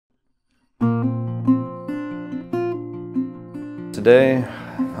today.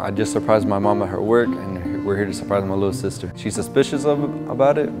 I just surprised my mom at her work, and we're here to surprise my little sister. She's suspicious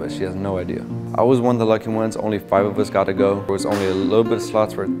about it, but she has no idea. I was one of the lucky ones. Only 5 of us got to go. There was only a little bit of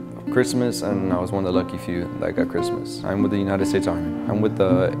slots for Christmas, and I was one of the lucky few that got Christmas. I'm with the United States Army. I'm with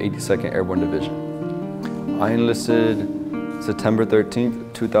the 82nd Airborne Division. I enlisted September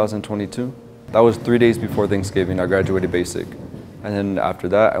 13th, 2022. That was 3 days before Thanksgiving. I graduated basic. And then after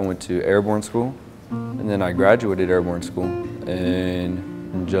that, I went to Airborne School. And then I graduated Airborne School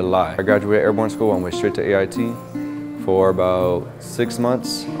in July. I graduated Airborne School and went straight to AIT. For about 6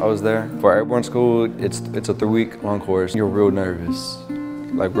 months, I was there. For Airborne School, it's a 3-week long course. You're real nervous,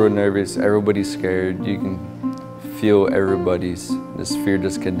 like real nervous. Everybody's scared. You can feel this fear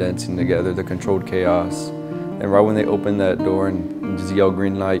just condensing together, the controlled chaos. And right when they open that door and just yell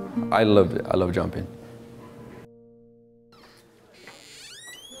green light, I loved it. I love jumping.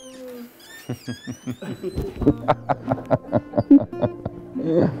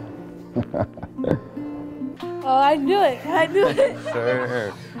 Oh, I knew it. I knew it.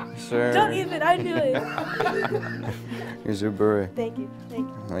 Sure. Don't even, I knew it. Here's your beret. Thank you.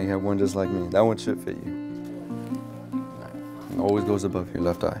 Now you have one just like me. That one should fit you. It always goes above your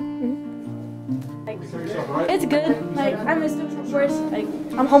left eye. Like, it's good. Like, I missed him, of course. Like,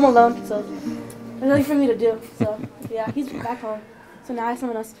 I'm home alone, so there's nothing for me to do. So, yeah, he's back home. So now I have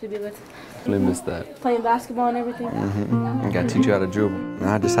someone else to be with. Really missed that. Playing basketball and everything. I gotta teach you how to dribble.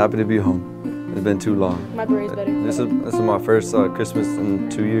 I'm just happy to be home. It's been too long. My beret's better. This is my first Christmas in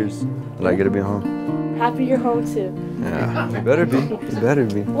 2 years that I get to be home. Happy you're home too. Yeah, you better be. You better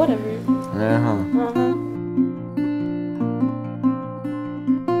be. Whatever. Yeah, huh?